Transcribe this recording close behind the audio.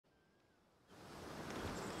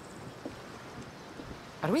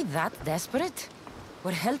Are we that desperate?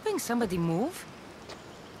 We're helping somebody move?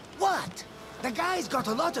 What? The guy's got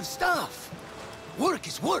a lot of stuff. Work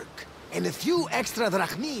is work, and a few extra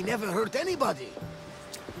drachmi never hurt anybody.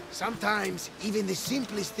 Sometimes, even the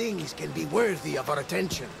simplest things can be worthy of our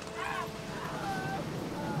attention.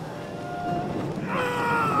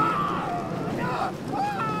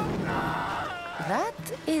 That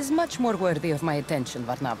is much more worthy of my attention,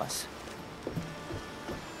 Barnabas.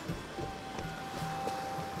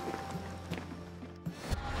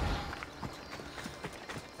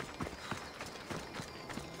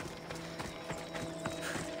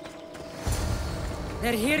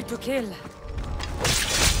 They're here to kill.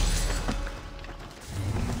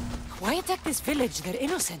 Why attack this village? They're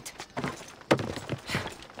innocent.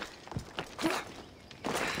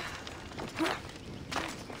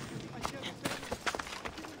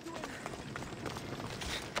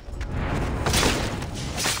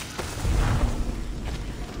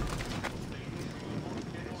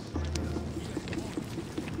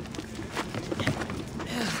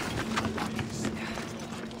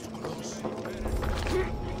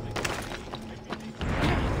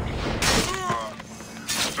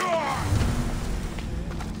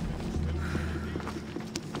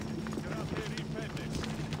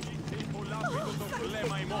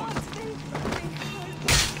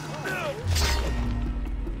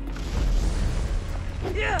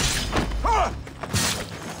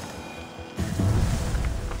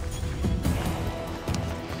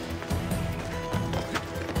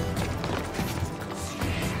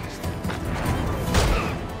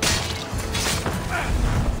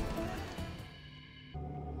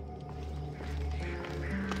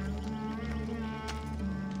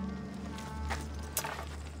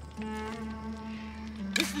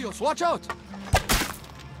 Watch out!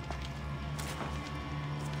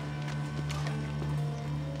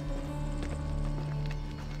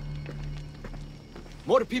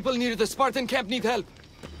 More people near the Spartan camp need help.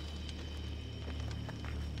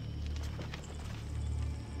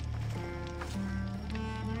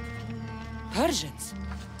 Persians?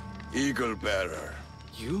 Eagle Bearer.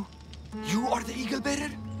 You? You are the Eagle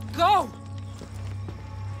Bearer? Go!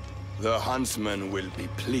 The huntsman will be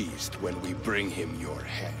pleased when we bring him your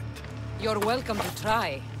head. You're welcome to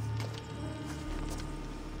try.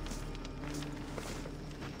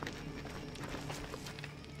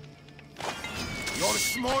 You're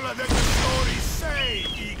smaller than the stories say,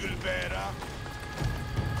 Eagle Bearer.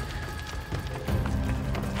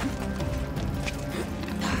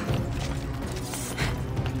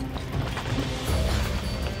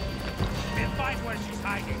 We'll find where she's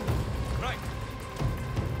hiding. Right.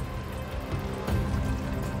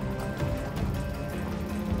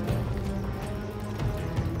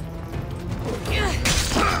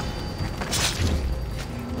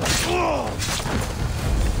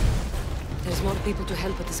 There's more people to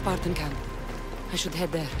help at the Spartan camp. I should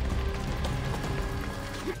head there.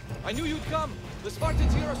 I knew you'd come! The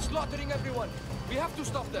Spartans here are slaughtering everyone! We have to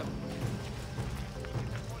stop them!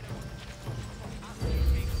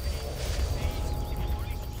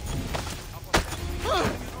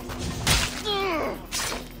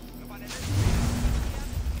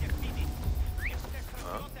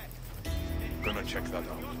 Gonna check that out.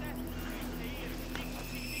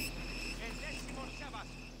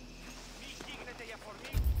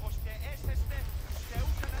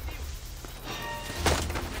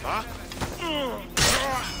 Huh?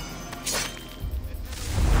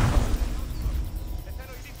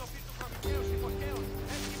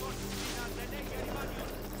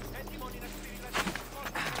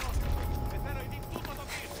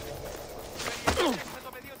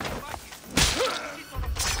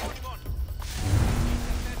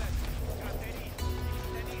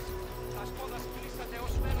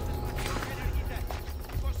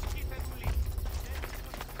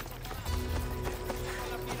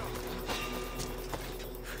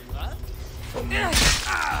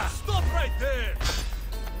 Stop right there!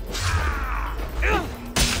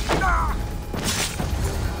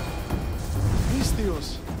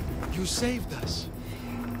 Istios, you saved us.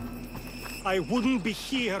 I wouldn't be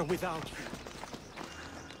here without you.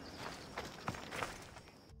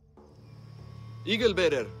 Eagle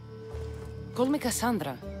Bearer. Call me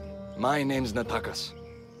Cassandra. My name's Natakas.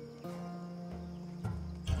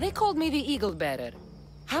 They called me the Eagle Bearer.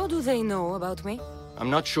 How do they know about me? I'm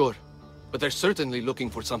not sure, but they're certainly looking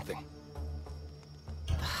for something.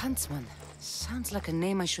 The Huntsman. Sounds like a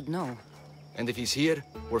name I should know. And if he's here,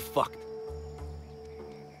 we're fucked.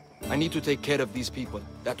 I need to take care of these people.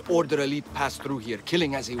 That Order elite passed through here,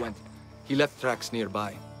 killing as he went. He left tracks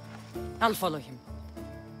nearby. I'll follow him.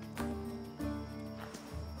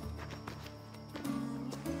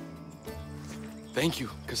 Thank you,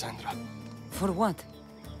 Cassandra. For what?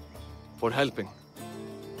 For helping.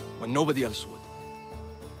 When nobody else would.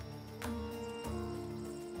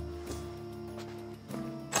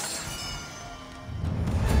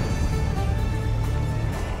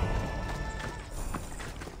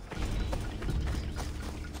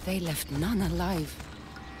 They left none alive.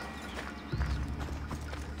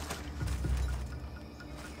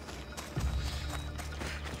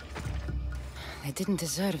 They didn't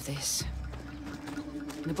deserve this.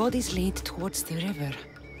 The bodies lead towards the river.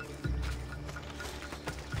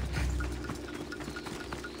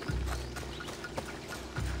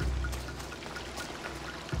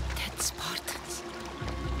 Dead Spartans.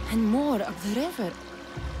 And more up the river.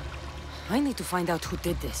 I need to find out who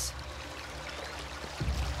did this.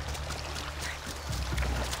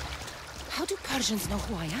 How do Persians know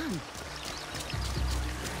who I am?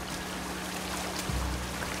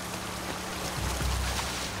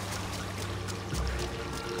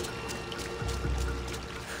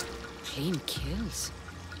 Clean kills.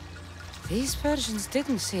 These Persians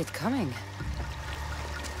didn't see it coming.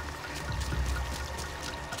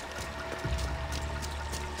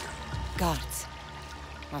 Guards.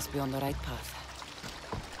 Must be on the right path.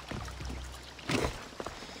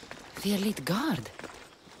 The elite guard.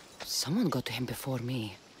 Someone got to him before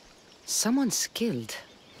me. Someone skilled.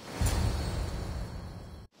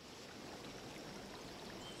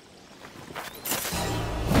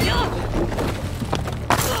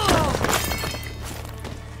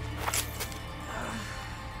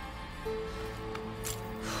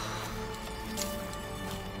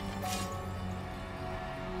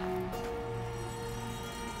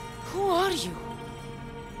 Who are you?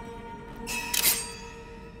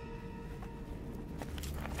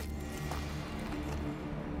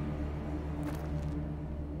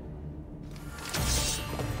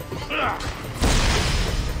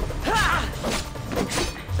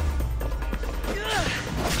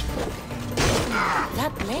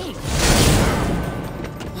 That blade.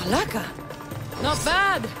 Malaka. Not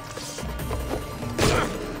bad.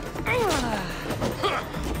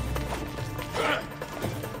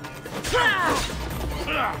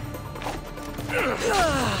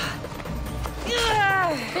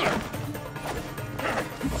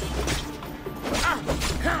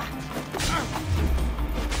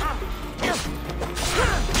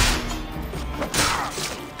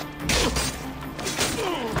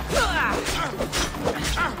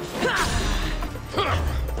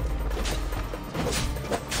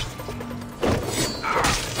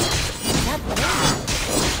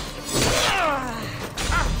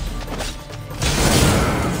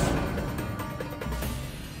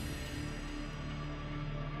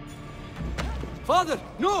 Father,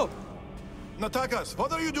 no! Natakas,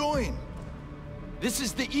 what are you doing? This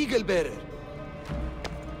is the Eagle Bearer.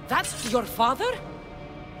 That's your father?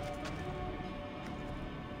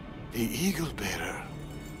 The Eagle Bearer.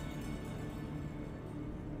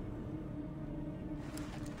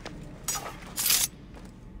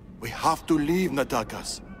 We have to leave,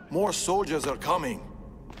 Natakas. More soldiers are coming.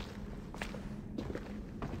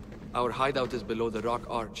 Our hideout is below the rock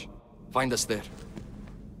arch. Find us there.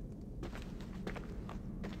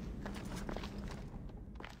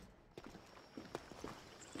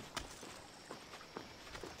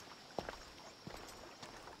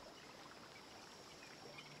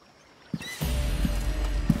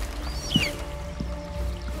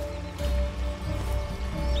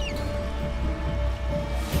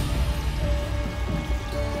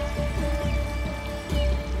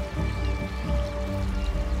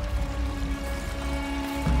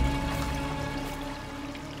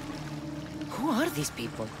 Who are these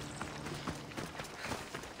people?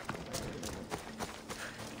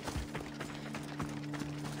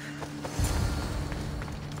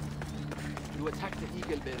 You attacked the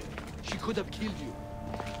Eagle Bearer. She could have killed you.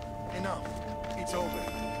 Enough. It's over.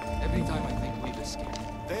 Every time I think we've escaped.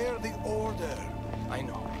 They're the Order. I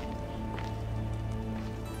know.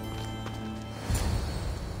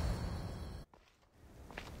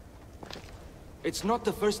 It's not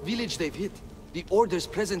the first village they've hit. The Order's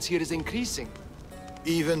presence here is increasing.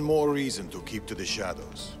 Even more reason to keep to the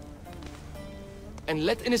shadows. And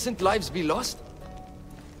let innocent lives be lost?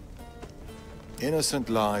 Innocent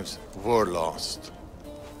lives were lost.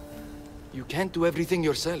 You can't do everything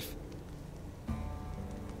yourself.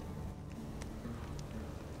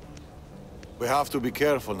 We have to be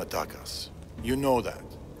careful, Natakas. You know that.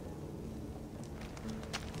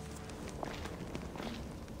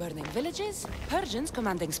 Burning villages, Persians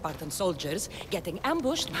commanding Spartan soldiers, getting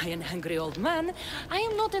ambushed by an angry old man. I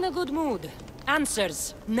am not in a good mood.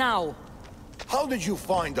 Answers, now. How did you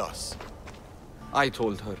find us? I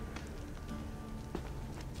told her.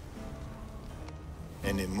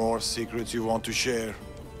 Any more secrets you want to share?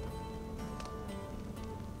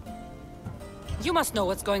 You must know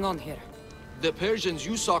what's going on here. The Persians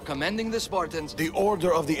you saw commanding the Spartans... The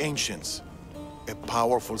Order of the Ancients. A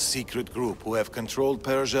powerful secret group who have controlled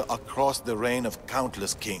Persia across the reign of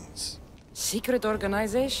countless kings. Secret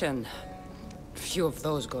organization. Few of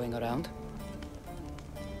those going around.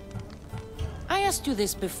 I asked you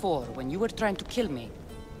this before, when you were trying to kill me.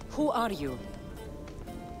 Who are you?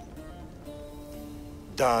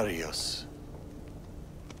 Darius.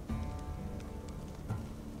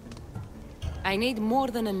 I need more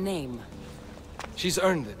than a name. She's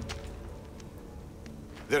earned it.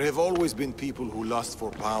 There have always been people who lust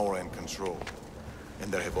for power and control.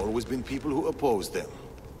 And there have always been people who oppose them.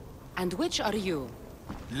 And which are you?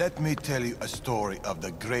 Let me tell you a story of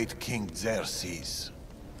the great King Xerxes.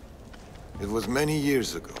 It was many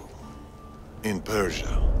years ago, in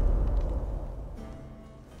Persia.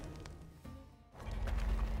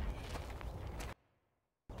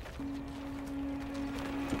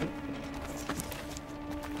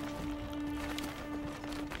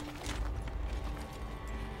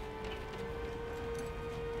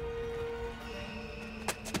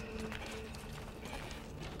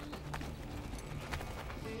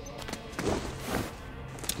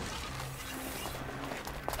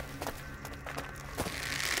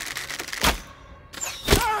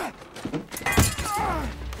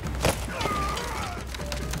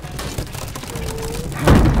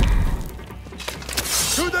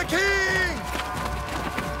 To the king!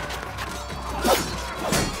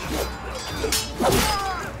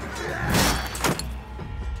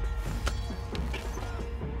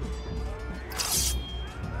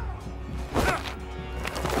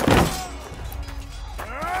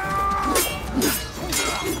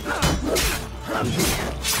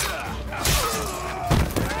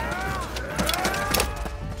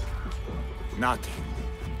 Nothing.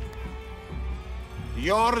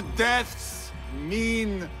 Your deaths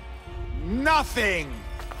mean nothing.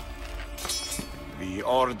 The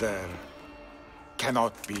Order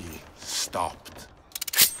cannot be stopped.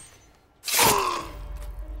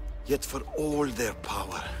 Yet for all their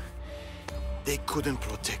power, they couldn't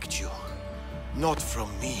protect you. Not from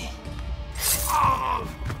me.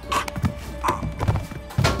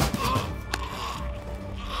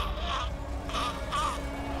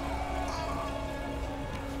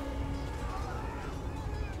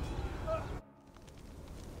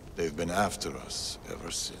 They've been after us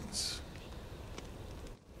ever since.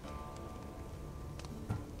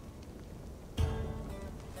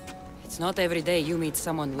 It's not every day you meet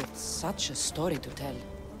someone with such a story to tell.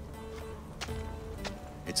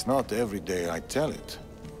 It's not every day I tell it.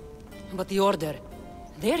 But the Order,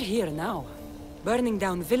 they're here now. Burning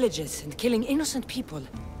down villages and killing innocent people.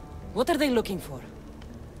 What are they looking for?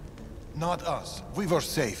 Not us. We were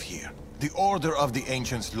safe here. The Order of the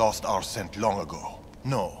Ancients lost our scent long ago.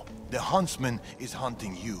 No, the Huntsman is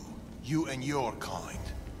hunting you. You and your kind.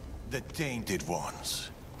 The Tainted Ones.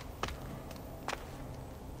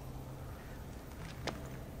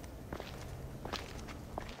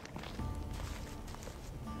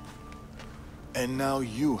 And now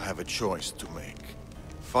you have a choice to make.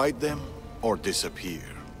 Fight them or disappear.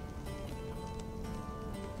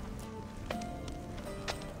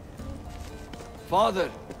 Father!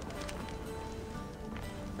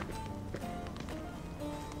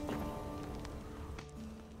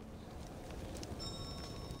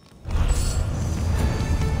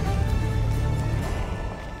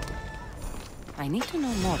 I need to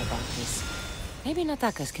know more about this. Maybe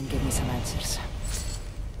Natakas can give me some answers.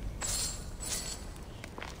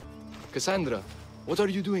 Cassandra, what are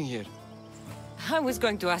you doing here? I was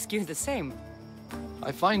going to ask you the same.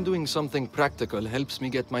 I find doing something practical helps me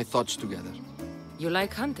get my thoughts together. You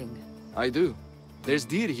like hunting? I do. There's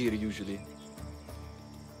deer here usually.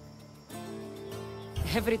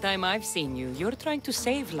 Every time I've seen you, you're trying to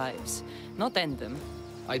save lives, not end them.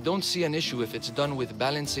 I don't see an issue if it's done with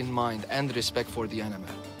balance in mind and respect for the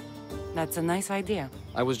animal. That's a nice idea.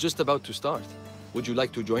 I was just about to start. Would you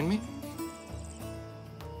like to join me?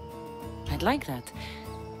 I'd like that.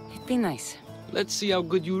 It'd be nice. Let's see how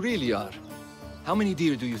good you really are. How many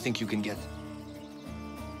deer do you think you can get?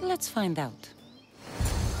 Let's find out.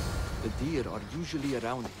 The deer are usually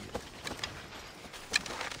around here.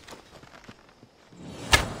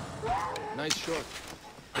 Nice shot.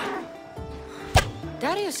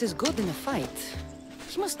 Darius is good in a fight.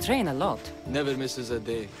 He must train a lot. Never misses a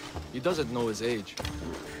day. He doesn't know his age.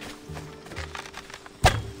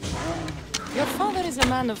 Your father is a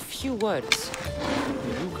man of few words.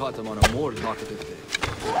 You caught him on a more talkative day.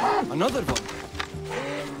 Another one!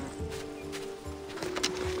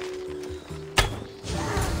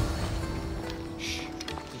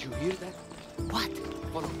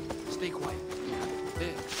 Follow. Stay quiet.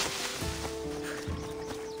 There.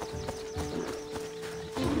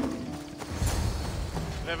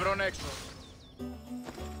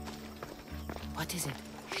 What is it?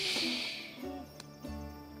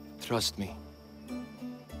 Trust me.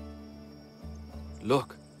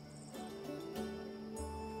 Look.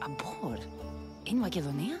 A boar? In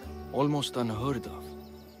Macedonia? Almost unheard of.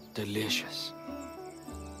 Delicious.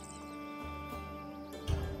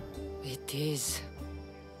 It is.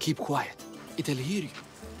 Keep quiet. It'll hear you.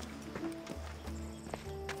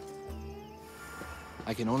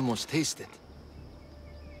 I can almost taste it.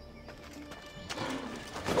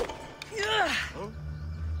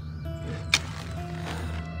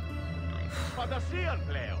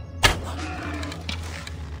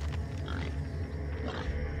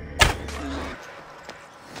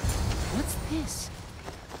 What's this?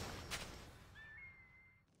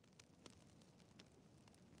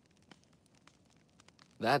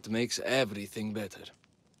 That makes everything better.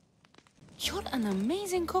 You're an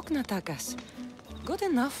amazing cook, Natakas. Good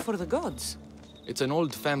enough for the gods. It's an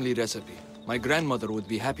old family recipe. My grandmother would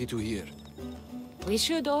be happy to hear. We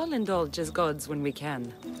should all indulge as gods when we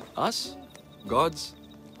can. Us? Gods?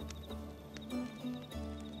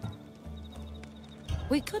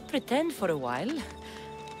 We could pretend for a while.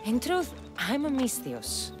 In truth, I'm a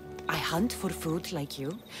Misthios. I hunt for food like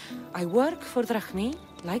you. I work for Drachmi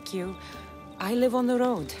like you. I live on the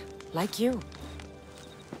road like you.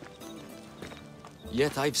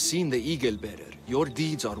 Yet I've seen the Eagle Bearer. Your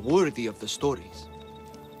deeds are worthy of the stories.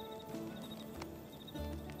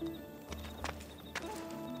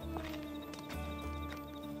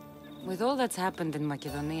 With all that's happened in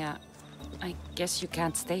Macedonia, I guess you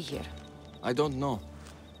can't stay here. I don't know.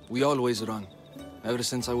 We always run. Ever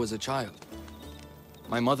since I was a child.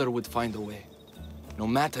 My mother would find a way. No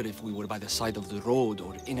matter if we were by the side of the road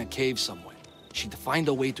or in a cave somewhere, she'd find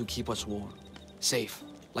a way to keep us warm. Safe,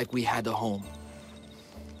 like we had a home.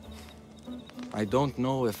 I don't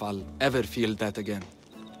know if I'll ever feel that again.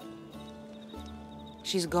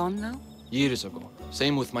 She's gone now? Years ago.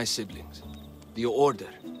 Same with my siblings. The Order.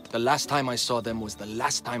 The last time I saw them was the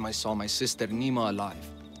last time I saw my sister Nima alive.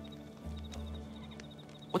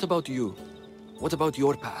 What about you? What about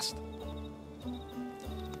your past?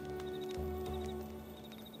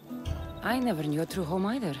 I never knew a true home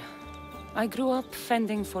either. I grew up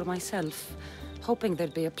fending for myself, hoping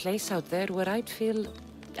there'd be a place out there where I'd feel,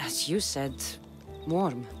 as you said,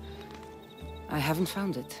 warm. I haven't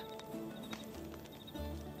found it.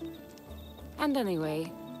 And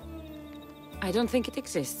anyway, I don't think it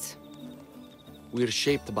exists. We're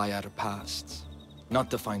shaped by our pasts, not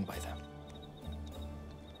defined by them.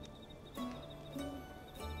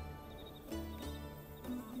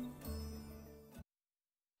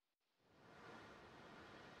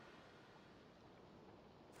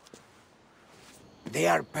 They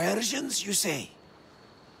are Persians, you say?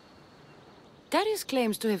 Darius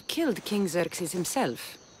claims to have killed King Xerxes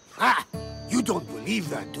himself. Ah! You don't believe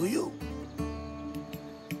that, do you?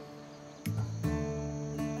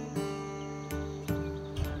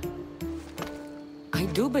 I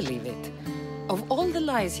do believe it. Of all the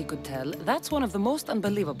lies he could tell, that's one of the most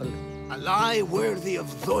unbelievable. A lie worthy of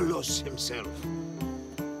Tholos himself.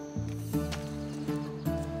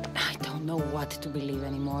 I don't know what to believe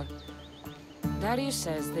anymore. Darius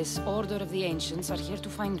says this Order of the Ancients are here to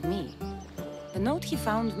find me. The note he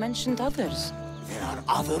found mentioned others. There are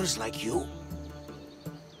others like you?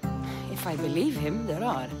 If I believe him, there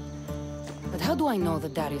are. But how do I know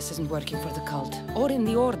that Darius isn't working for the cult, or in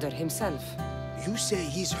the Order himself? You say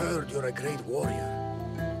he's heard you're a great warrior.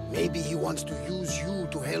 Maybe he wants to use you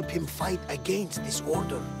to help him fight against this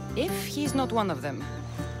Order. If he's not one of them.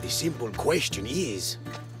 The simple question is,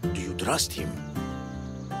 do you trust him?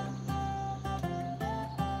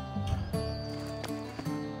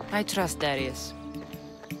 I trust Darius.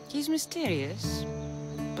 He's mysterious,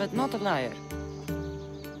 but not a liar.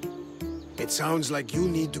 It sounds like you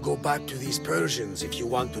need to go back to these Persians if you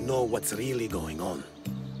want to know what's really going on.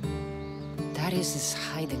 Darius is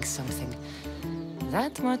hiding something.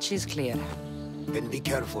 That much is clear. Then be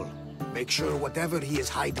careful. Make sure whatever he is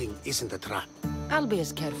hiding isn't a trap. I'll be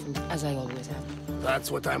as careful as I always am.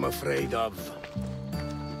 That's what I'm afraid of.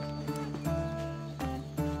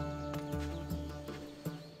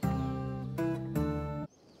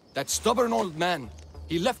 That stubborn old man.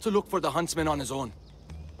 He left to look for the huntsman on his own.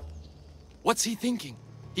 What's he thinking?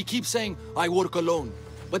 He keeps saying, I work alone.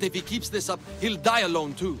 But if he keeps this up, he'll die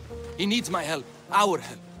alone too. He needs my help. Our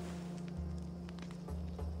help.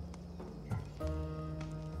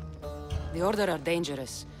 The Order are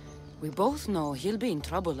dangerous. We both know he'll be in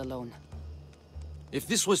trouble alone. If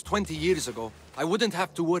this was 20 years ago, I wouldn't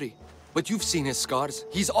have to worry. But you've seen his scars.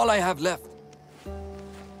 He's all I have left.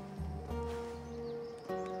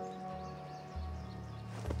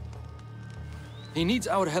 He needs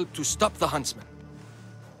our help to stop the Huntsman.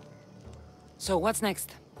 So what's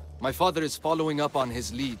next? My father is following up on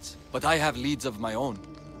his leads, but I have leads of my own.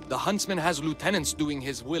 The Huntsman has lieutenants doing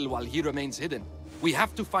his will while he remains hidden. We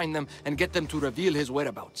have to find them and get them to reveal his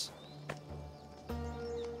whereabouts.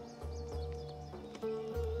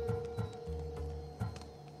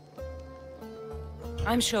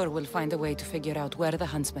 I'm sure we'll find a way to figure out where the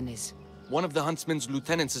Huntsman is. One of the Huntsman's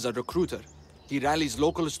lieutenants is a recruiter. He rallies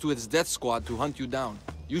locals to his death squad to hunt you down.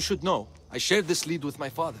 You should know. I shared this lead with my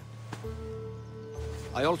father.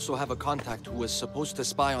 I also have a contact who was supposed to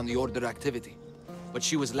spy on the Order activity, but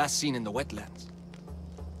she was last seen in the wetlands.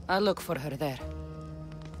 I'll look for her there.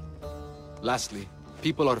 Lastly,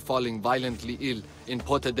 people are falling violently ill in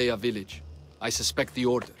Potadea village. I suspect the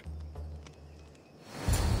Order.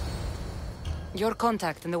 Your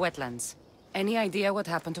contact in the wetlands. Any idea what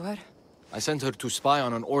happened to her? I sent her to spy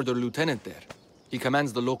on an Order lieutenant there. He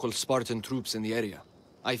commands the local Spartan troops in the area.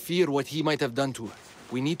 I fear what he might have done to her.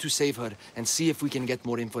 We need to save her and see if we can get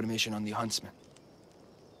more information on the Huntsman.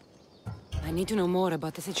 I need to know more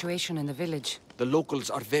about the situation in the village. The locals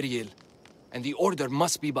are very ill, and the Order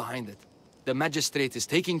must be behind it. The magistrate is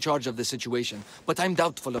taking charge of the situation, but I'm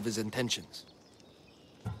doubtful of his intentions.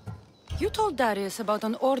 You told Darius about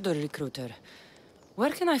an Order recruiter.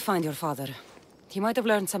 Where can I find your father? He might have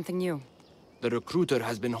learned something new. The recruiter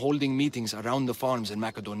has been holding meetings around the farms in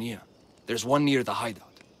Macedonia. There's one near the hideout.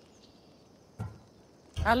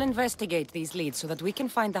 I'll investigate these leads so that we can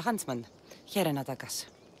find the Huntsman. Here in Atakas.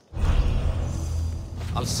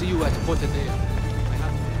 I'll see you at Potadea. I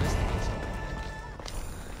have to investigate something.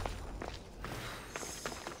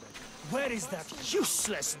 Where is that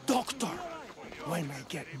useless doctor? When I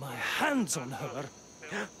get my hands on her...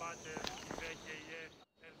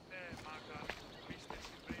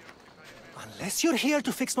 Unless you're here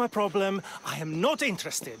to fix my problem, I am not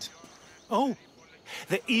interested. Oh,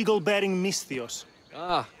 the eagle-bearing Misthios.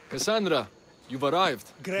 Ah, Cassandra, you've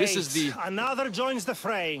arrived. Great. This is the... Another joins the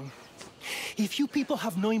fray. If you people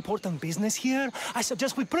have no important business here, I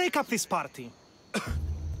suggest we break up this party.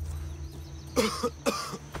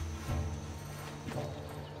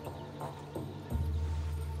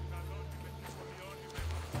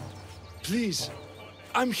 Please,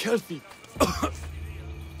 I'm healthy.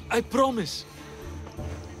 I promise.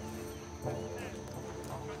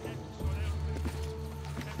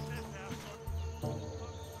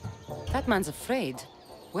 That man's afraid.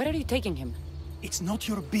 Where are you taking him? It's not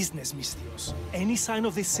your business, Misthios. Any sign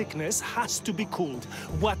of this sickness has to be cooled,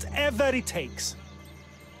 whatever it takes.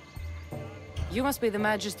 You must be the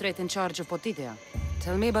magistrate in charge of Potidea.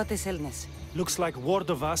 Tell me about this illness. Looks like word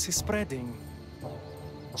of us is spreading.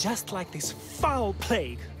 Just like this foul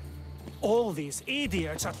plague. All these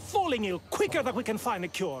idiots are falling ill quicker than we can find a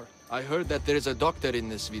cure. I heard that there is a doctor in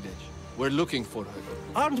this village. We're looking for her.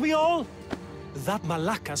 Aren't we all? That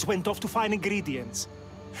Malakas went off to find ingredients.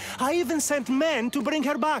 I even sent men to bring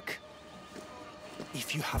her back.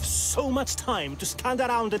 If you have so much time to stand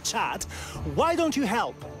around and chat, why don't you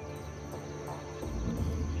help?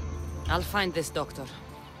 I'll find this doctor.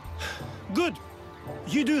 Good.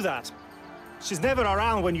 You do that. She's never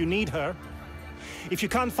around when you need her. If you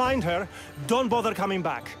can't find her, don't bother coming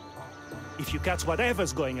back. If you catch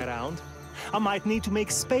whatever's going around, I might need to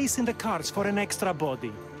make space in the carts for an extra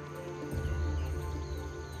body.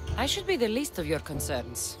 I should be the least of your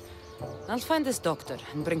concerns. I'll find this doctor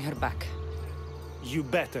and bring her back. You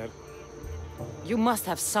better. You must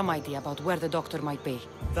have some idea about where the doctor might be.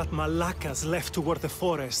 That Malakas left toward the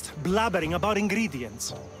forest, blabbering about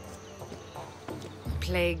ingredients.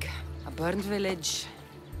 Plague, a burned village.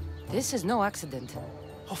 This is no accident.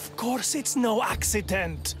 Of course it's no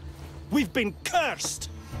accident. We've been cursed.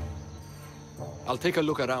 I'll take a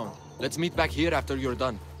look around. Let's meet back here after you're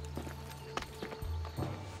done.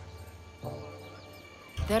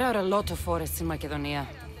 There are a lot of forests in Macedonia.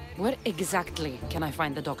 Where exactly can I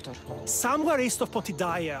find the doctor? Somewhere east of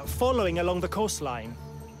Potidea, following along the coastline.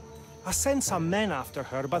 I sent some men after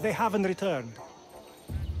her, but they haven't returned.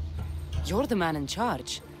 You're the man in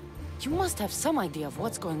charge. You must have some idea of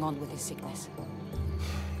what's going on with his sickness.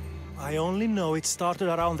 I only know it started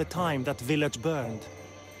around the time that village burned.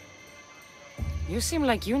 You seem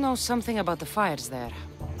like you know something about the fires there.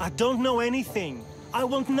 I don't know anything. I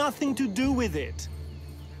want nothing to do with it.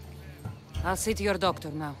 I'll see to your doctor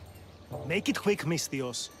now. Make it quick,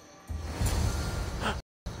 Misthios.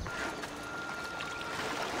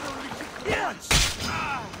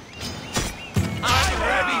 I'm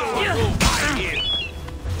ready for you, my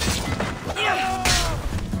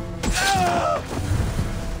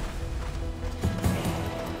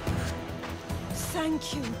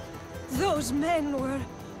Thank you. Those men were...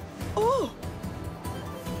 Oh!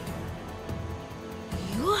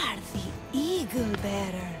 You are the Eagle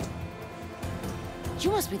Bearer.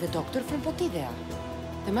 You must be the doctor from Potidea.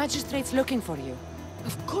 The magistrate's looking for you.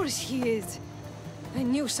 Of course he is. I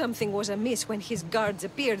knew something was amiss when his guards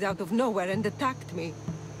appeared out of nowhere and attacked me.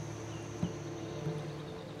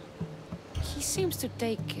 He seems to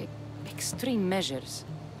take extreme measures.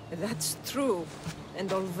 That's true.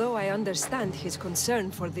 And although I understand his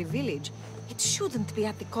concern for the village, it shouldn't be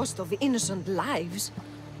at the cost of innocent lives.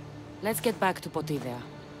 Let's get back to Potidea.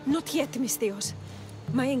 Not yet, Misthios.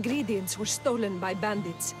 My ingredients were stolen by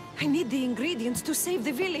bandits. I need the ingredients to save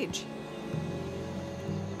the village.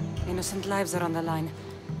 Innocent lives are on the line.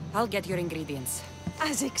 I'll get your ingredients.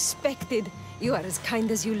 As expected. You are as kind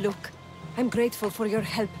as you look. I'm grateful for your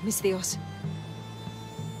help, Misthios.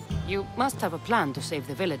 You must have a plan to save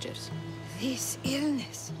the villagers. This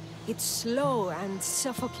illness, it's slow and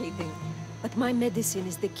suffocating. But my medicine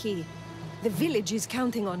is the key. The village is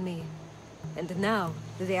counting on me. And now,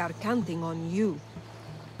 they are counting on you.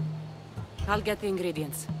 I'll get the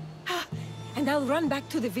ingredients. And I'll run back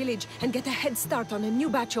to the village and get a head start on a new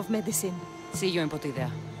batch of medicine. See you in Potidea.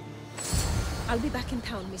 I'll be back in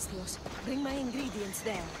town, Misthios. Bring my ingredients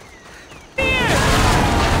there. There's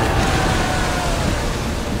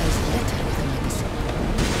a letter with the medicine.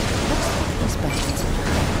 Looks like these bandits are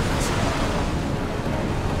behind us.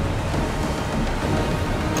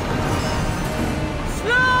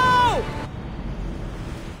 No!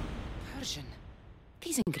 Persian.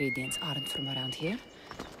 These ingredients aren't from around here.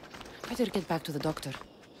 Better get back to the doctor.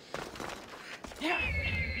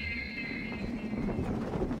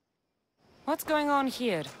 What's going on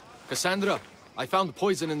here? Cassandra, I found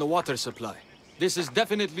poison in the water supply. This is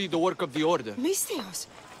definitely the work of the Order. Misthios,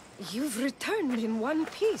 you've returned in one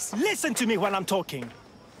piece. Listen to me while I'm talking.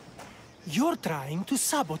 You're trying to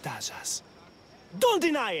sabotage us. Don't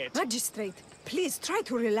deny it! Magistrate, please try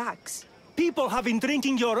to relax. People have been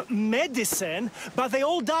drinking your medicine, but they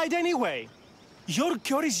all died anyway. Your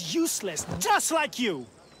cure is useless, just like you!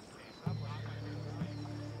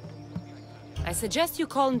 I suggest you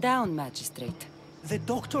calm down, Magistrate. The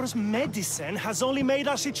doctor's medicine has only made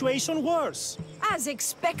our situation worse. As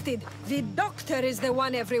expected, the doctor is the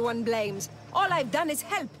one everyone blames. All I've done is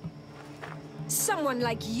help. Someone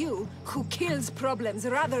like you, who kills problems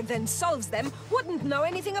rather than solves them, wouldn't know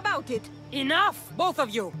anything about it. Enough, both of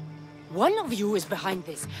you! One of you is behind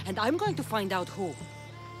this, and I'm going to find out who.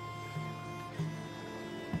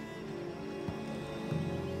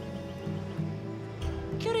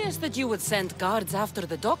 Curious that you would send guards after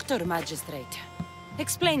the doctor, Magistrate.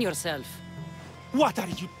 Explain yourself. What are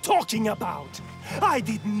you talking about? I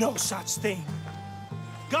did no such thing.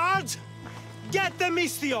 Guards, get the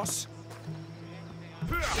Misthios!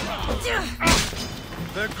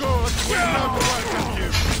 The gods will not welcome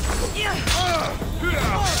you!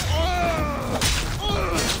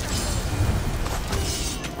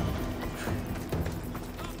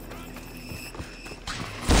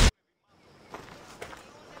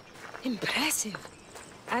 Impressive.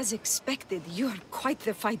 As expected, you're quite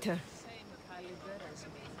the fighter.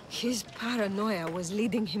 His paranoia was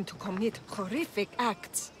leading him to commit horrific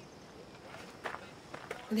acts.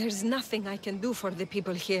 There's nothing I can do for the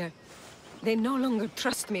people here. They no longer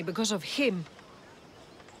trust me because of him.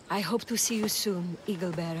 I hope to see you soon,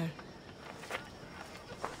 Eagle Bearer.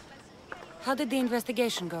 How did the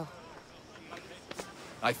investigation go?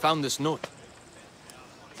 I found this note.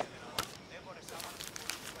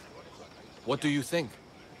 What do you think?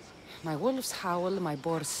 My wolves howl, my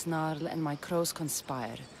boars snarl, and my crows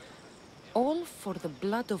conspire. All for the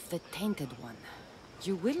blood of the Tainted One.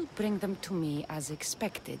 You will bring them to me as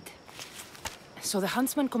expected. So the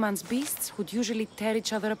huntsman commands beasts who'd usually tear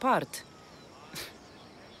each other apart.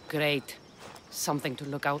 Great. Something to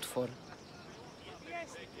look out for.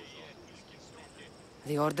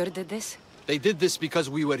 The Order did this? They did this because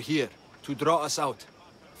we were here, to draw us out.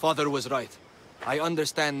 Father was right. I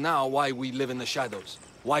understand now why we live in the shadows,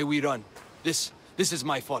 why we run. This is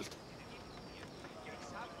my fault.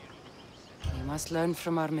 We must learn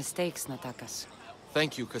from our mistakes, Natakas.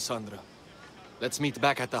 Thank you, Cassandra. Let's meet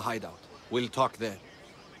back at the hideout. We'll talk there.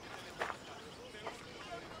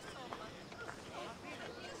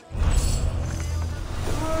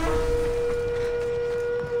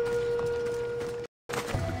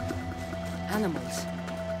 Animals.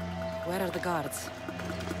 Where are the guards?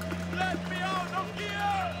 Let me out of here!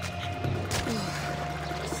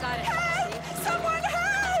 Someone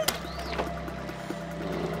help!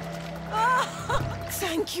 Oh,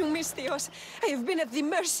 thank you, Misthios. I have been at the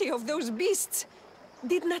mercy of those beasts.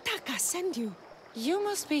 Did Nataka send you? You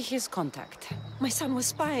must be his contact. My son was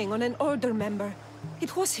spying on an Order member.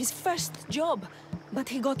 It was his first job, but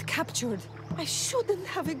he got captured. I shouldn't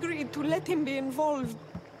have agreed to let him be involved.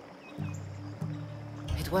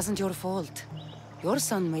 It wasn't your fault. Your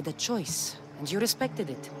son made a choice, and you respected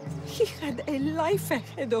it. He had a life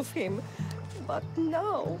ahead of him, but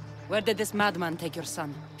now... Where did this madman take your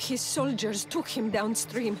son? His soldiers took him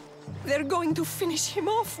downstream. They're going to finish him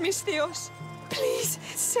off, Misthios. Please,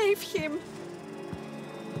 save him.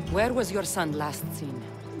 Where was your son last seen?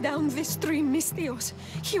 Down this stream, Misthios.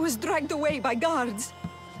 He was dragged away by guards.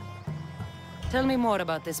 Tell me more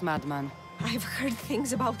about this madman. I've heard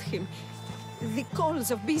things about him. The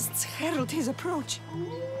calls of beasts herald his approach.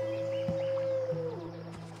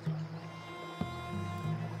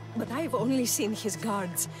 But I've only seen his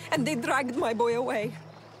guards, and they dragged my boy away.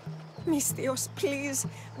 Misthios, please,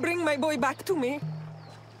 bring my boy back to me.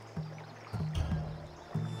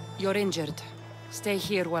 You're injured. Stay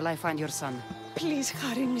here while I find your son. Please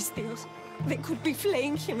hurry, Misthios. They could be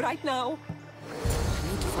flaying him right now. I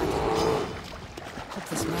need to find him. Hope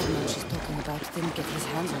this madman she's talking about didn't get his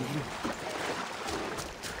hands on him.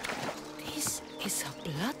 This is a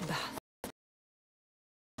bloodbath.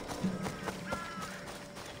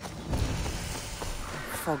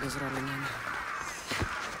 Fog is rolling in.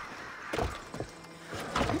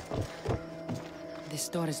 This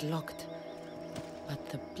door is locked, but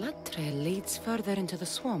the blood trail leads further into the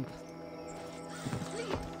swamp.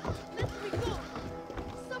 Please, let me go!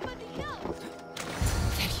 Somebody help!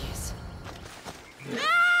 There he is.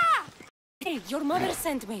 Ah! Hey, your mother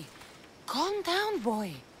sent me. Calm down,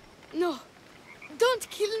 boy. No, don't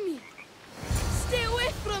kill me! Stay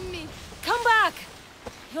away from me! Come back!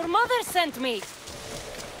 Your mother sent me!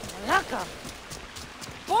 Malaka!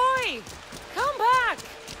 Boy! Come back!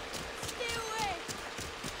 Stay away!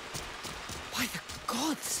 By the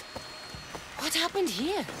gods! What happened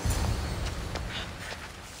here?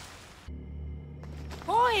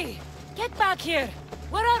 Boy! Get back here!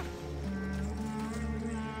 Where are...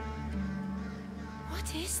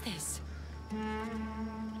 What is this?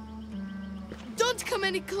 Don't come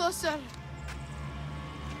any closer!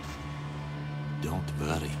 Don't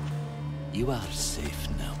worry. You are safe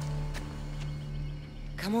now.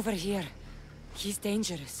 Come over here. He's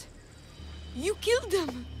dangerous. You killed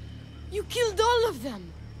them! You killed all of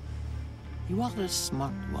them! You are a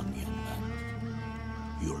smart one, young man.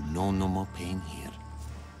 You'll know no more pain here.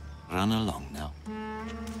 Run along now.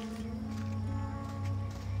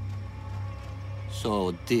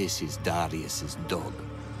 So this is Darius's dog.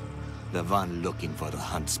 The one looking for the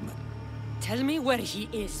huntsman. Tell me where he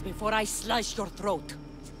is before I slice your throat.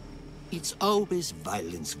 It's always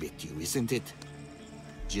violence with you, isn't it?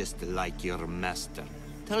 Just like your master.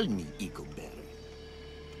 Tell me, Eaglebearer,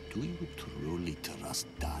 do you truly trust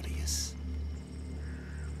Darius?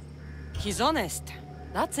 He's honest.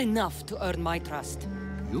 That's enough to earn my trust.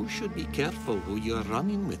 You should be careful who you're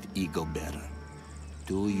running with, Eaglebearer.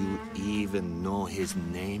 Do you even know his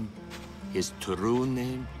name? His true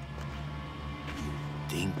name? You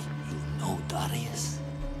think you know Darius?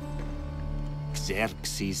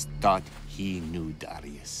 Xerxes thought he knew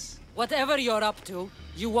Darius. Whatever you're up to,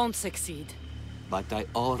 you won't succeed. But I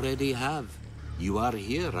already have. You are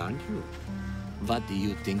here, aren't you? What do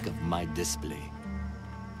you think of my display?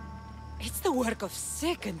 It's the work of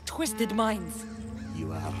sick and twisted minds.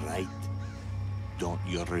 You are right. Don't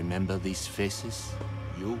you remember these faces?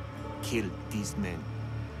 You killed these men.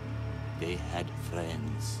 They had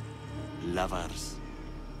friends, lovers,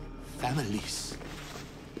 families.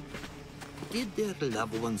 Did their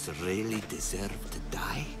loved ones really deserve to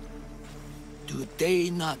die? Do they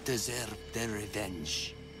not deserve their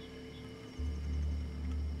revenge?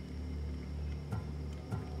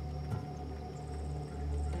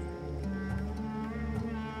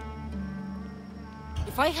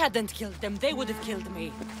 If I hadn't killed them, they would have killed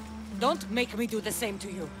me. Don't make me do the same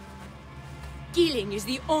to you. Killing is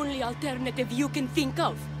the only alternative you can think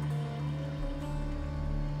of.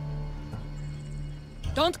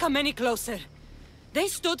 Don't come any closer. They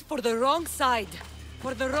stood for the wrong side.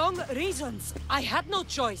 For the wrong reasons. I had no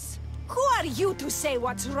choice. Who are you to say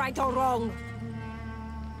what's right or wrong?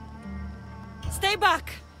 Stay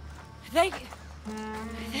back! They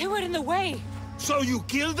were in the way. So you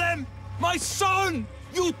killed them? My son!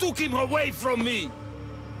 You took him away from me!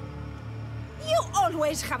 You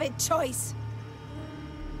always have a choice.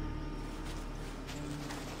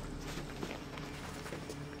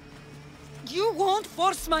 You won't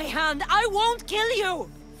force my hand. I won't kill you!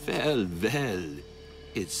 Well, well.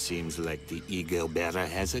 It seems like the Eagle-Bearer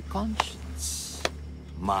has a conscience.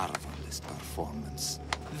 Marvelous performance.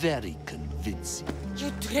 Very convincing.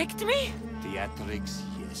 You tricked me? Theatrics,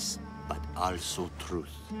 yes. But also truth.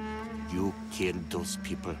 You killed those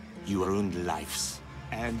people. You ruined lives.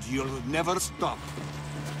 And you'll never stop.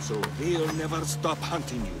 So we'll never stop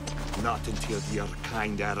hunting you. Not until your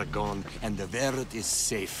kind are gone and the world is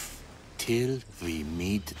safe. Till we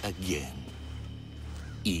meet again,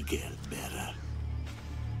 Eagle Bearer.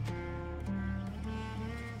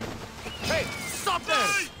 Hey, stop there!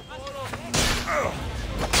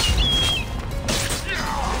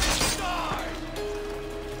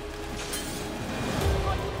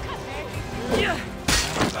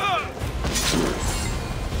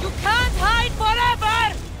 You can't hide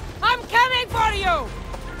forever! I'm coming for you!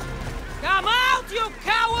 Come out, you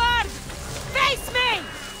coward! Face me!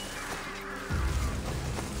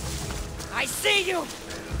 I see you!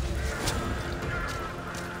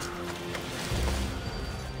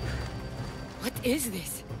 What is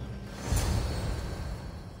this?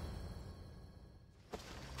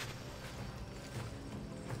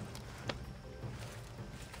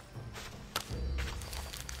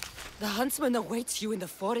 The huntsman awaits you in the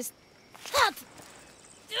forest. What?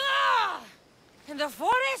 In the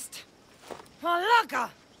forest? Malaka!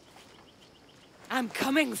 I'm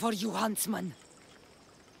coming for you, huntsman.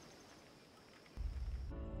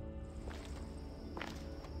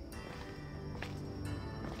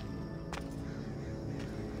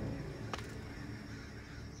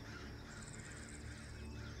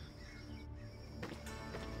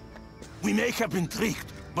 We may have been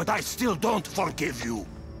tricked, but I still don't forgive you.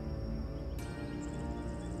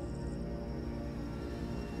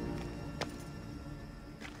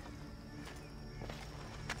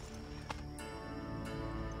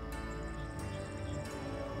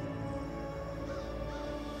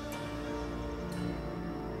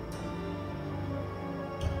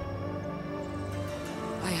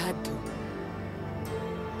 I had to.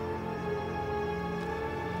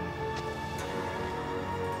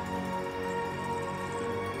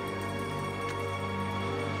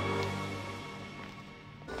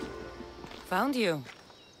 Found you.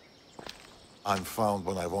 I'm found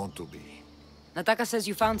when I want to be. Nataka says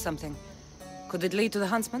you found something. Could it lead to the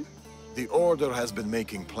huntsman? The Order has been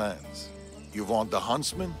making plans. You want the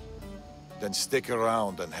Huntsman? Then stick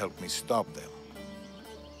around and help me stop them.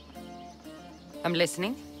 I'm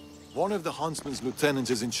listening. One of the Huntsman's lieutenants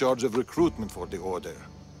is in charge of recruitment for the Order,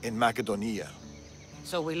 in Macedonia.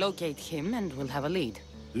 So we locate him and we'll have a lead.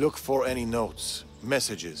 Look for any notes,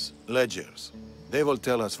 messages, ledgers. They will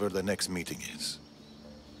tell us where the next meeting is.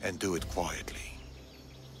 And do it quietly.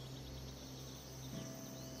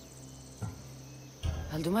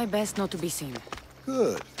 I'll do my best not to be seen.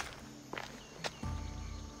 Good.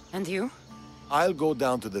 And you? I'll go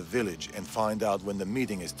down to the village and find out when the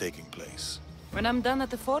meeting is taking place. When I'm done at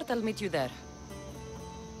the fort, I'll meet you there.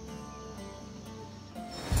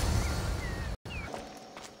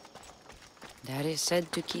 Darius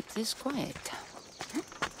said to keep this quiet.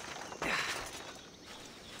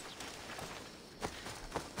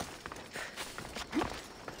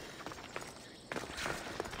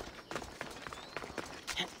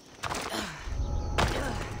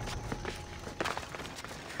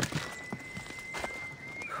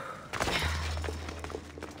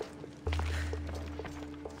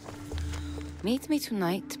 Meet me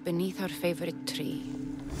tonight beneath our favorite tree.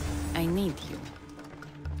 I need you.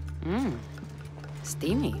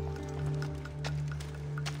 Steamy.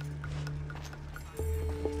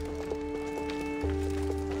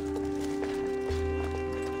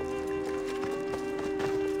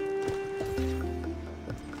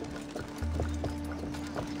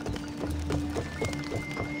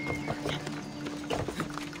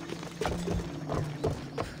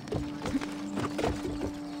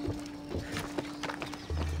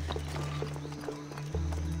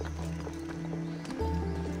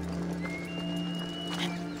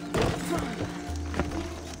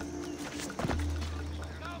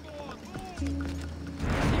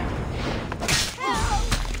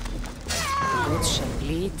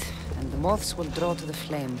 And the moths will draw to the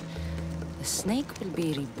flame. The snake will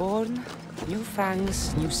be reborn, new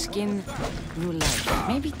fangs, new skin, new life.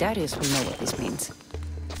 Maybe Darius will know what this means.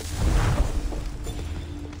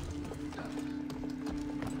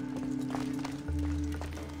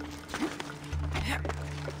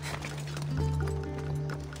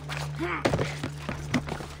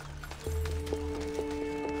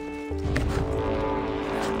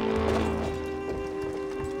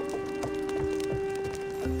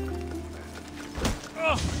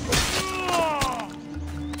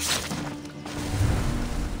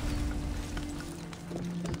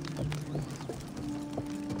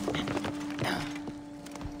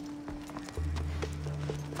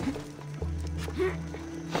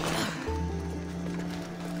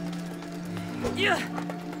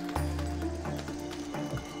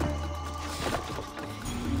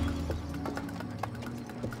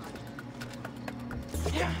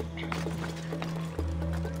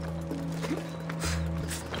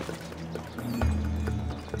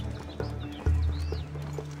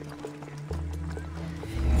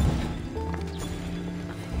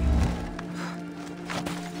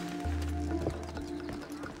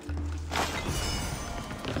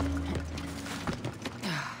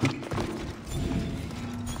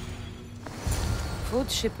 Food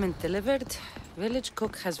shipment delivered. Village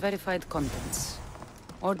cook has verified contents.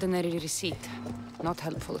 Ordinary receipt. Not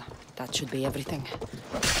helpful. That should be everything.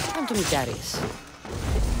 Time to meet Darius.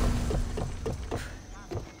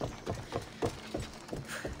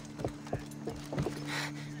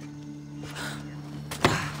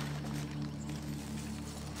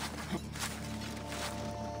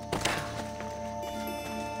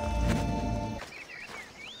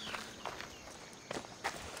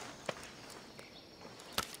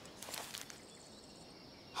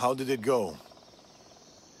 How did it go?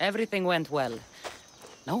 Everything went well.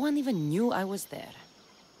 No one even knew I was there.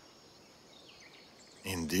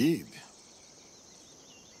 Indeed.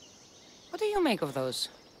 What do you make of those?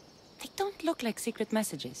 They don't look like secret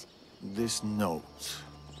messages. This note.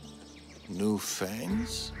 New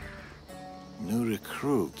fangs? New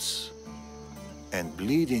recruits. And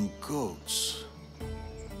bleeding goats.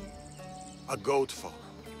 A goat farm.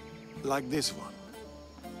 Like this one.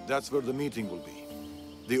 That's where the meeting will be.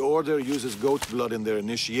 The Order uses goat blood in their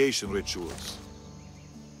initiation rituals.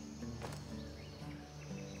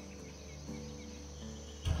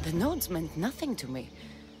 The notes meant nothing to me.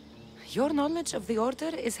 Your knowledge of the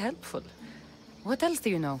Order is helpful. What else do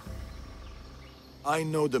you know? I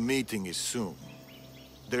know the meeting is soon.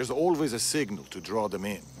 There's always a signal to draw them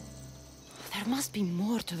in. There must be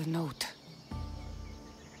more to the note.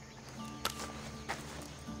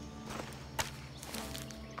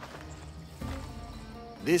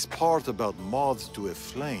 This part about moths to a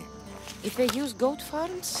flame. If they use goat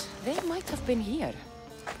farms, they might have been here.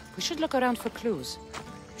 We should look around for clues.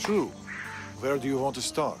 True. Where do you want to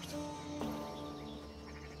start?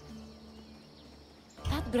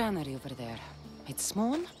 That granary over there. It's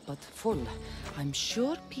small, but full. I'm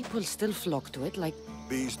sure people still flock to it like...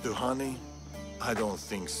 Bees to honey? I don't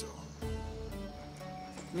think so.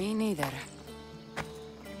 Me neither.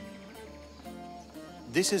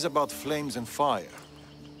 This is about flames and fire.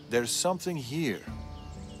 There's something here.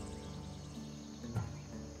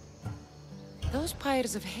 Those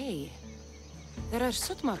pyres of hay. There are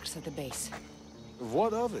soot marks at the base.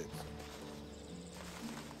 What of it?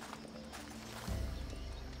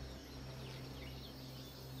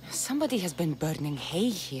 Somebody has been burning hay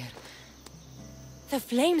here. The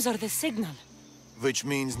flames are the signal. Which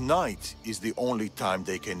means night is the only time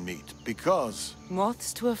they can meet, because...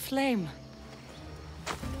 Moths to a flame.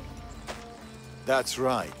 That's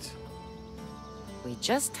right. We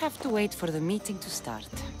just have to wait for the meeting to start.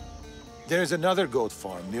 There's another goat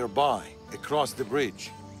farm nearby, across the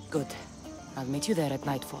bridge. Good. I'll meet you there at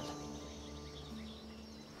nightfall.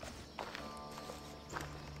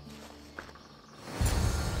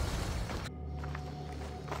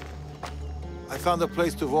 I found a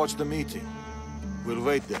place to watch the meeting. We'll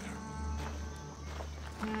wait there.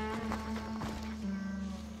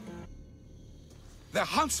 The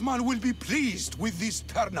huntsman will be pleased with this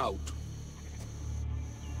turnout.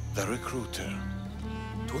 The recruiter.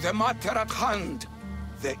 To the matter at hand,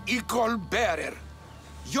 the eagle bearer.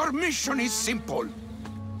 Your mission is simple.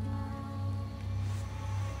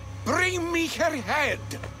 Bring me her head!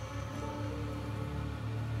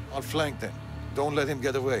 I'll flank them. Don't let him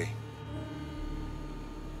get away.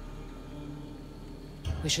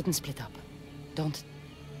 We shouldn't split up. Don't...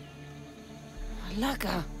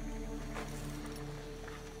 Laka!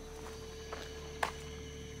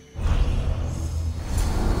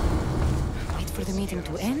 Wait for the meeting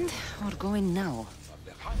to end, or go in now?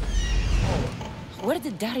 Where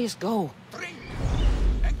did Darius go? Drink,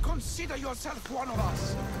 and consider yourself one of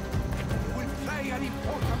us. You will play an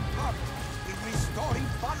important part in restoring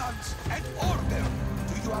balance and order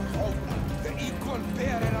to your home. The equal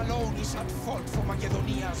bearer alone is at fault for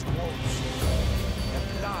Macedonia's woes. The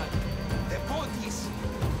blood, the bodies,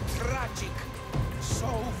 tragic. So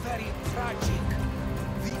very tragic.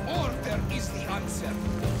 The order is the answer.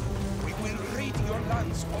 We will rid your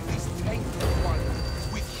lands of this tainted one.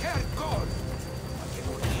 With her gone,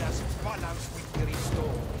 Macedonia's balance will be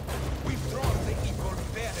restored. Withdraw the equal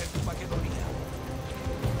bearer to Macedonia.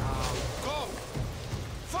 Now go!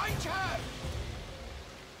 Find her!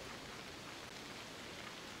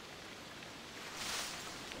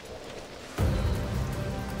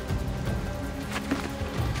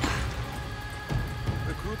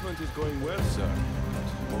 is going well, sir.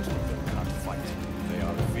 But most of them can't fight. They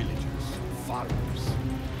are villagers, farmers.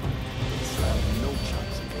 They stand no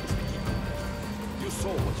chance against the Eagle. You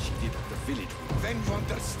saw what she did at the village. Then you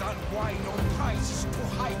understand why no price is too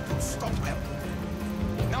high to stop them.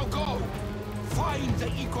 Now go! Find the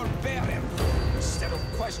Eagle Bearer, instead of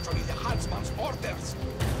questioning the huntsman's orders.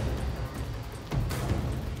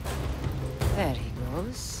 There he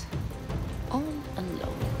goes. All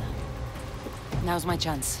alone. Now's my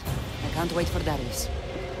chance. I can't wait for Darius.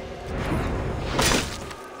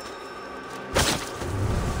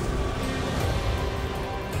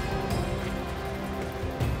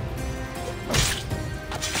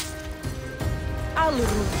 I'll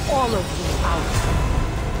root all of you out.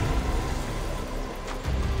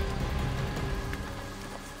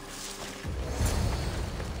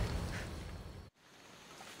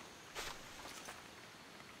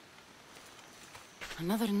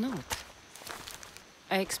 Another note.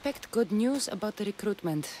 I expect good news about the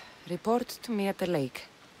recruitment. Report to me at the lake.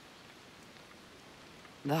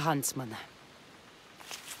 The huntsman.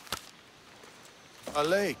 A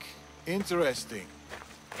lake. Interesting.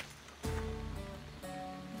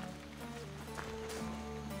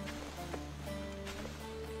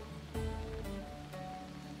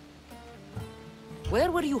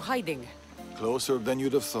 Where were you hiding? Closer than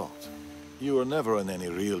you'd have thought. You were never in any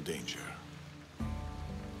real danger.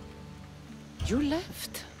 You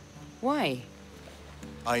left. Why?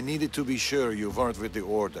 I needed to be sure you weren't with the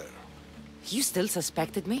Order. You still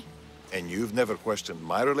suspected me? And you've never questioned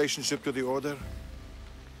my relationship to the Order?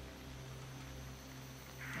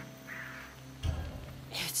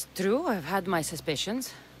 It's true, I've had my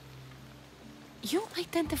suspicions. You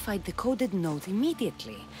identified the coded note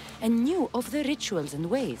immediately, and knew of the rituals and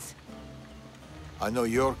ways. I know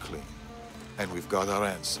you're clean, and we've got our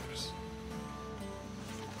answers.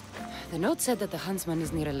 The note said that the huntsman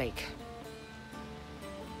is near a lake.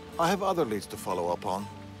 I have other leads to follow up on,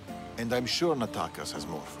 and I'm sure Natakas has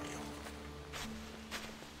more for you.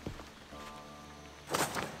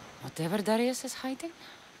 Whatever Darius is hiding,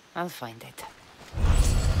 I'll find it.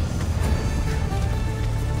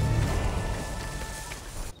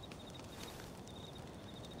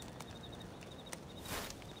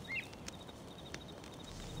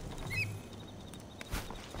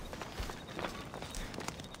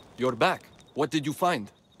 You're back. What did you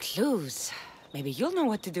find? Clues. Maybe you'll know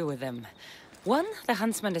what to do with them. 1, the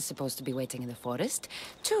huntsman is supposed to be waiting in the forest.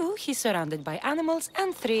 2, he's surrounded by animals.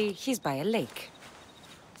 And 3, he's by a lake.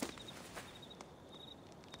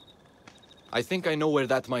 I think I know where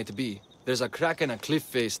that might be. There's a crack in a cliff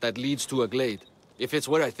face that leads to a glade. If it's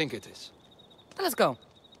where I think it is. Let's go.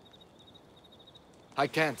 I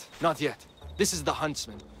can't. Not yet. This is the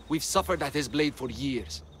huntsman. We've suffered at his blade for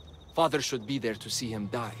years. Father should be there to see him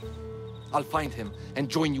die. I'll find him and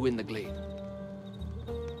join you in the glade.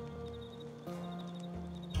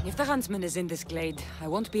 If the huntsman is in this glade, I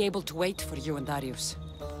won't be able to wait for you and Darius.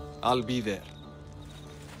 I'll be there.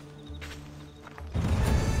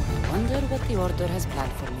 I wonder what the Order has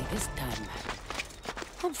planned for me this time.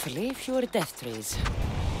 Hopefully, fewer death trees.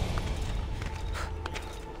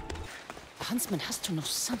 The huntsman has to know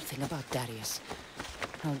something about Darius.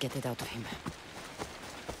 I'll get it out of him.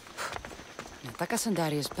 Natakas and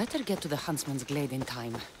Darius better get to the huntsman's glade in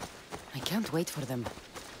time. I can't wait for them.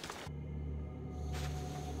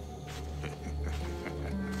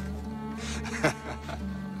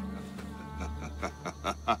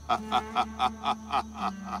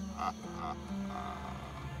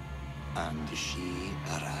 And she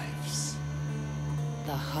arrives.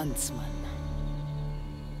 The huntsman.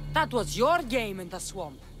 That was your game in the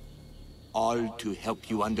swamp. All to help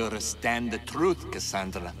you understand the truth,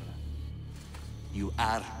 Cassandra. You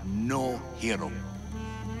are no hero.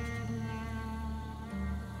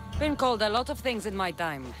 Been called a lot of things in my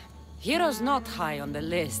time. Hero's not high on the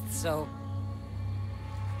list, so...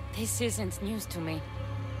 This isn't news to me.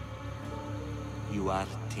 You are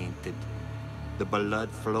tainted. The blood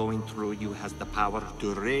flowing through you has the power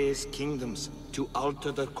to raise kingdoms, to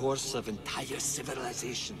alter the course of entire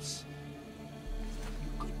civilizations.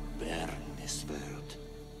 You could burn this world.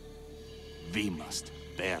 We must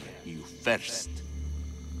burn you first.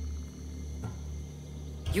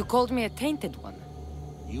 You called me a tainted one.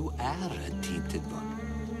 You are a tainted one.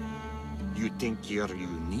 You think you're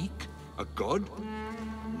unique? A god?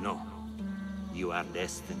 No. You are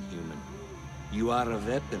less than human. You are a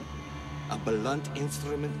weapon. A blunt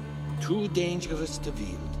instrument too dangerous to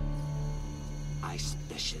wield. I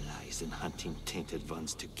specialize in hunting tainted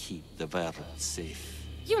ones to keep the world safe.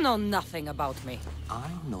 You know nothing about me. I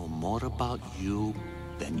know more about you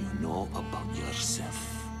than you know about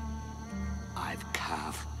yourself. I've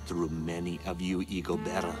carved through many of you,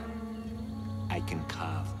 Eagle-bearer. I can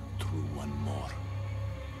carve through one more.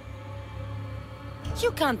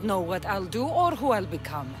 You can't know what I'll do or who I'll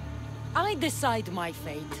become. I decide my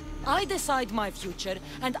fate. I decide my future,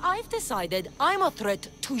 and I've decided I'm a threat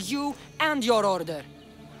to you and your order.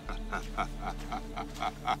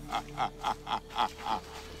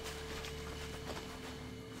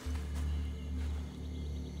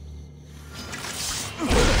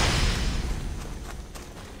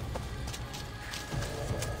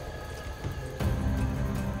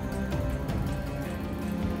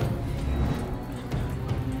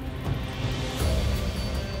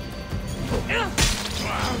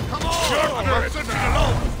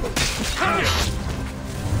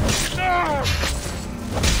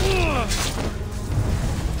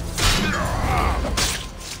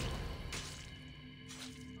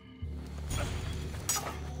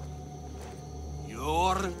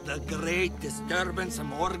 You're the great disturbance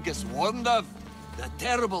Morgus warned of, the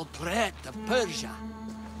terrible threat of Persia.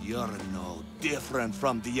 You're no different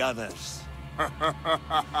from the others.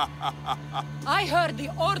 I heard the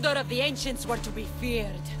Order of the Ancients were to be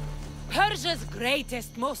feared. Persia's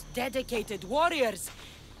greatest, most dedicated warriors.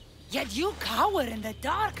 Yet you cower in the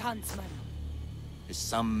dark, Huntsman.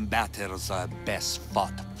 Some battles are best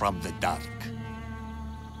fought from the dark.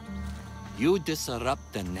 You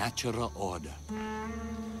disrupt the natural order,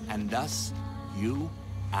 and thus you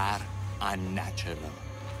are unnatural.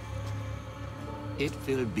 It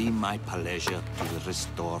will be my pleasure to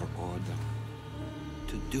restore order,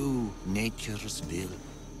 to do nature's will,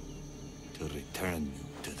 to return you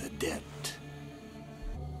to the dead.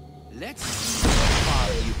 Let's see how far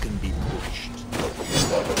you can be pushed.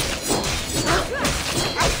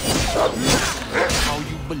 How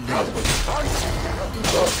you believe. Nothing special.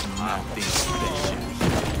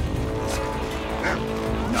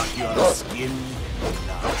 Not your skin,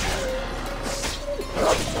 not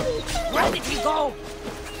Where did he go?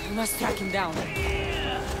 We must track him down.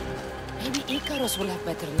 Maybe Icarus will have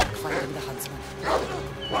better luck finding the Huntsman.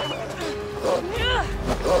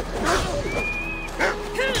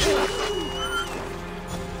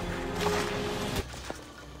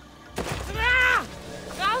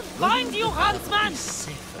 I'll find you, Huntsman!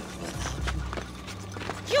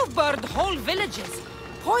 You've burned whole villages,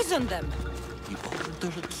 poisoned them. The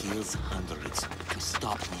Order kills hundreds to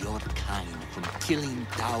stop your kind from killing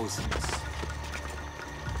thousands.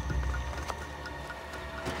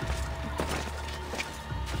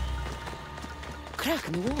 Crack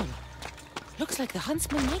in the wall. Looks like the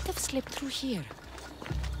Huntsman might have slipped through here.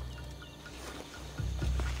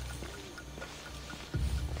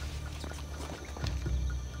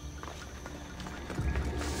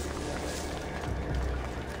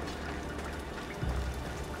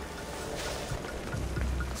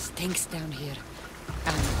 Stinks down here.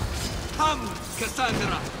 Animals. Come,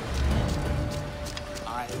 Cassandra!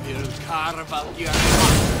 I will carve out your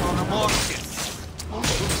heart on a Morgus.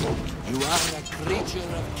 You are a creature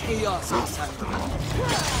of chaos, Cassandra.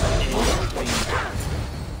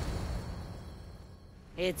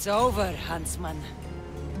 It's over, Huntsman.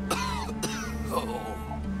 Oh,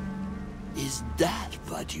 is that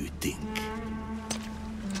what you think?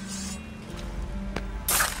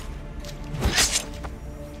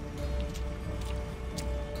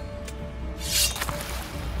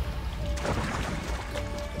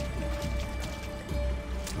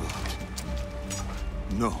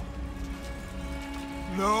 No.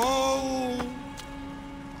 No!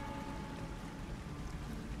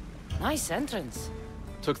 Nice entrance.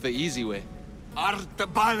 Took the easy way.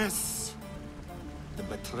 Artabanus! The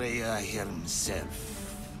betrayer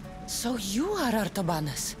himself. So you are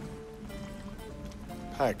Artabanus.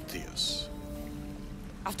 Pactius.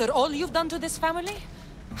 After all you've done to this family?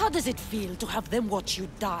 How does it feel to have them watch you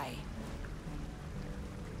die?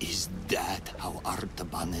 Is that how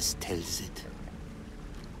Artabanus tells it?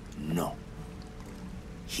 No.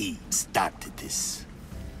 He started this.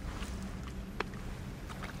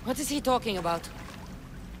 What is he talking about?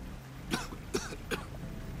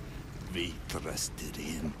 We trusted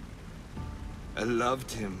him. I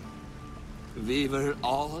loved him. We were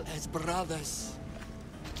all as brothers.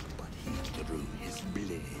 But he drew his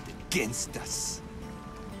blade against us.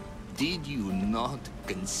 Did you not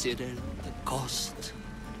consider the cost?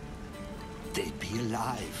 They'd be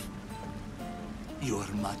alive. Your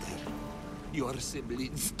mother, your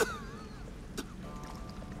siblings.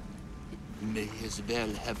 May as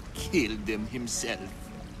well have killed them himself.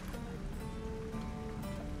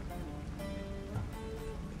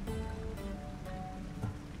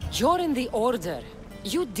 You're in the Order.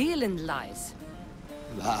 You deal in lies.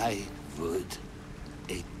 Why would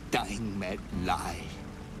a dying man lie?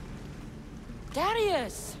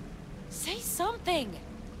 Darius! Say something!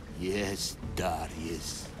 Yes,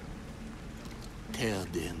 Darius. Tell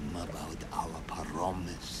them about our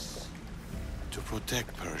promise. To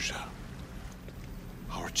protect Persia.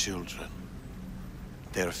 Our children.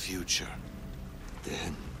 Their future.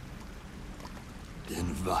 Then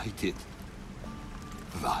why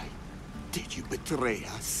did you betray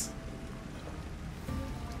us?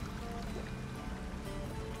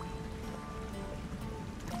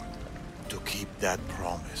 To keep that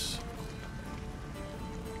promise.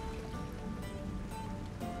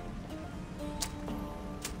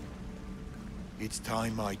 It's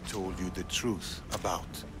time I told you the truth about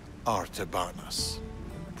Artabanas,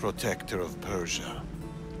 protector of Persia.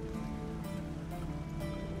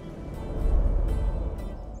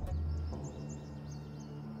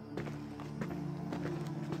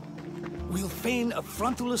 We'll feign a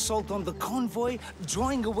frontal assault on the convoy,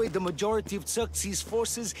 drawing away the majority of Xerxes'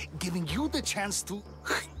 forces, giving you the chance to...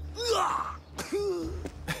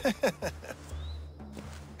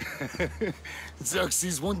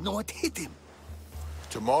 Xerxes won't know what hit him.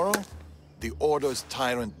 Tomorrow, the Order's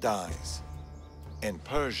tyrant dies, and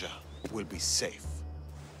Persia will be safe.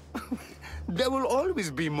 There will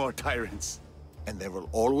always be more tyrants. And there will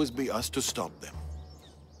always be us to stop them.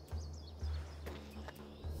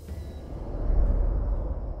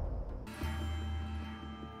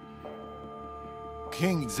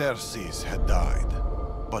 King Xerxes had died,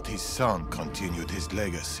 but his son continued his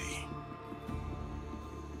legacy.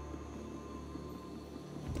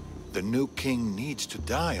 The new king needs to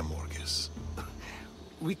die, Amorges.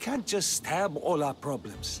 We can't just stab all our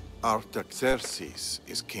problems. Artaxerxes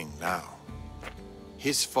is king now.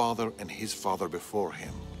 His father and his father before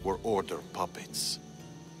him were Order puppets.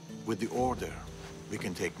 With the Order, we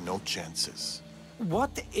can take no chances.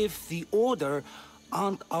 What if the Order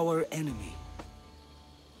aren't our enemy?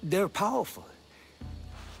 They're powerful.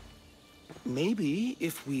 Maybe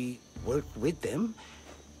if we work with them,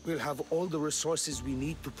 we'll have all the resources we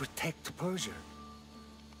need to protect Persia.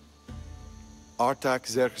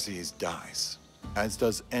 Artaxerxes dies, as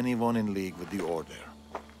does anyone in league with the Order.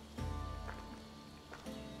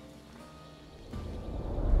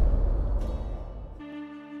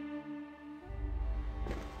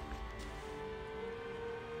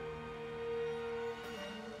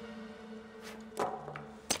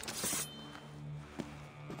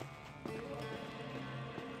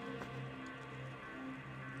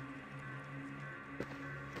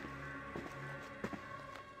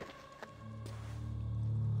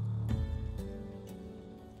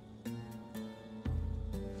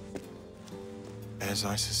 As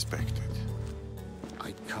I suspected.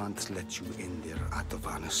 I can't let you in there,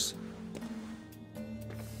 Artabanas.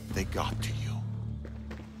 They got to you.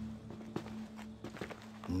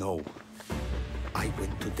 No. I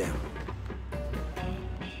went to them.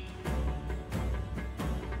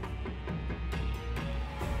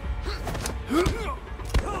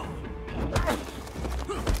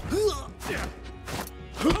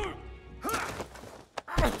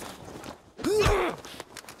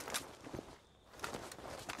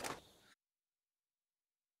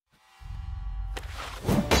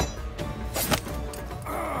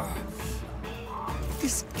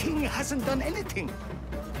 This king hasn't done anything.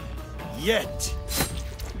 Yet.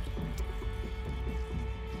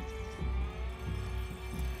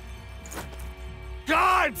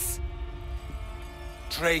 Guards!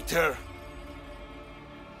 Traitor!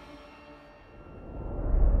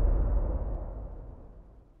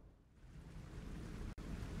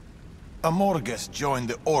 Amorges joined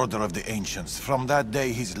the Order of the Ancients. From that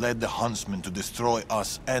day, he's led the Huntsmen to destroy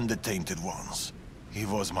us and the Tainted Ones. He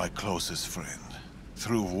was my closest friend.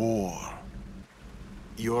 Through war.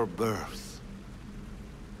 Your birth.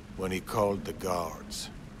 When he called the guards,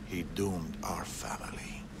 he doomed our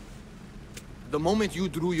family. The moment you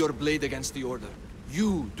drew your blade against the Order,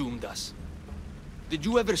 you doomed us. Did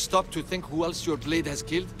you ever stop to think who else your blade has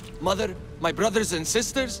killed? Mother? My brothers and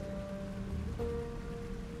sisters?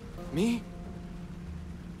 Me?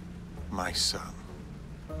 My son.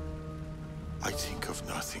 I think of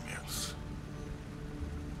nothing else.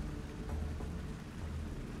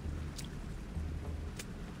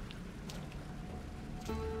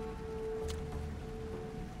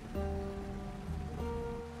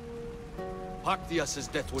 Pactias's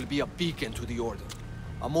death will be a beacon to the Order.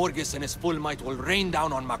 Amorges and his full might will rain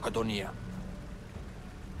down on Macedonia.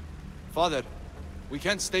 Father, we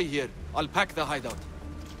can't stay here. I'll pack the hideout.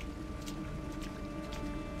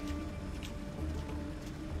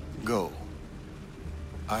 Go.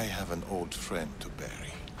 I have an old friend to bury.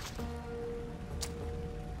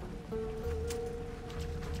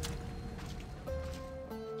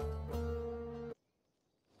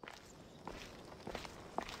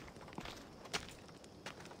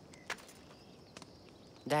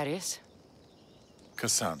 Darius?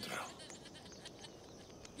 Cassandra.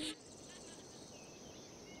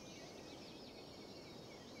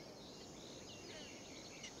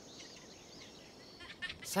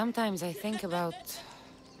 Sometimes I think about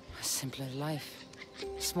a simpler life.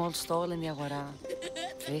 Small stall in the Agora,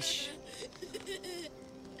 fish.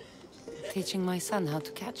 Teaching my son how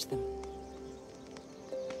to catch them.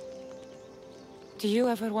 Do you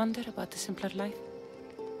ever wonder about the simpler life?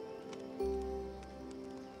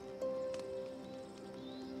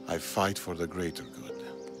 I fight for the greater good,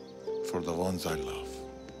 for the ones I love.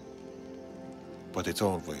 But it's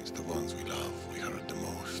always the ones we love we hurt the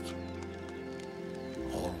most.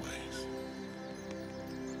 Always.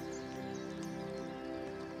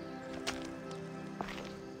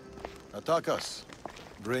 Attack us.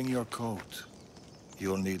 Bring your coat.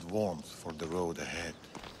 You'll need warmth for the road ahead.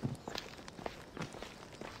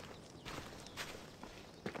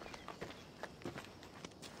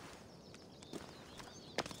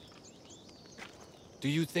 Do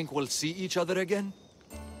you think we'll see each other again?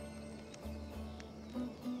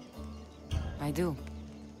 I do.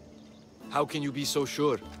 How can you be so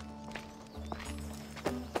sure?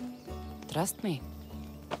 Trust me.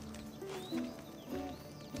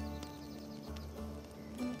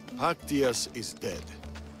 Actius is dead,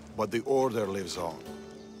 but the Order lives on.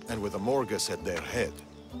 And with the Morgus at their head,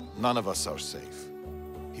 none of us are safe.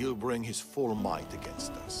 He'll bring his full might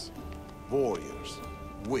against us. Warriors,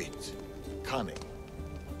 wit, cunning.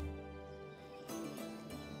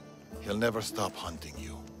 He'll never stop hunting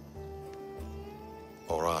you.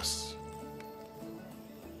 Or us.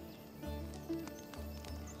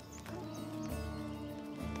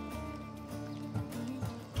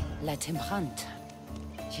 Let him hunt.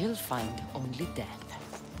 You'll find only death.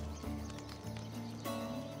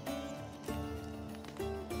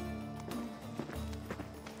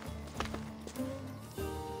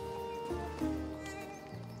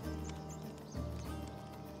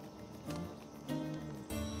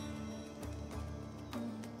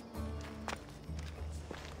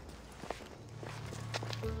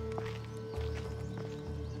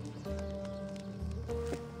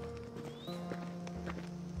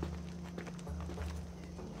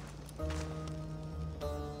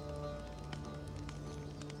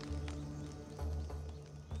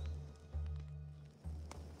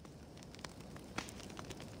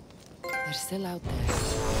 They're still out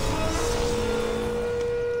there.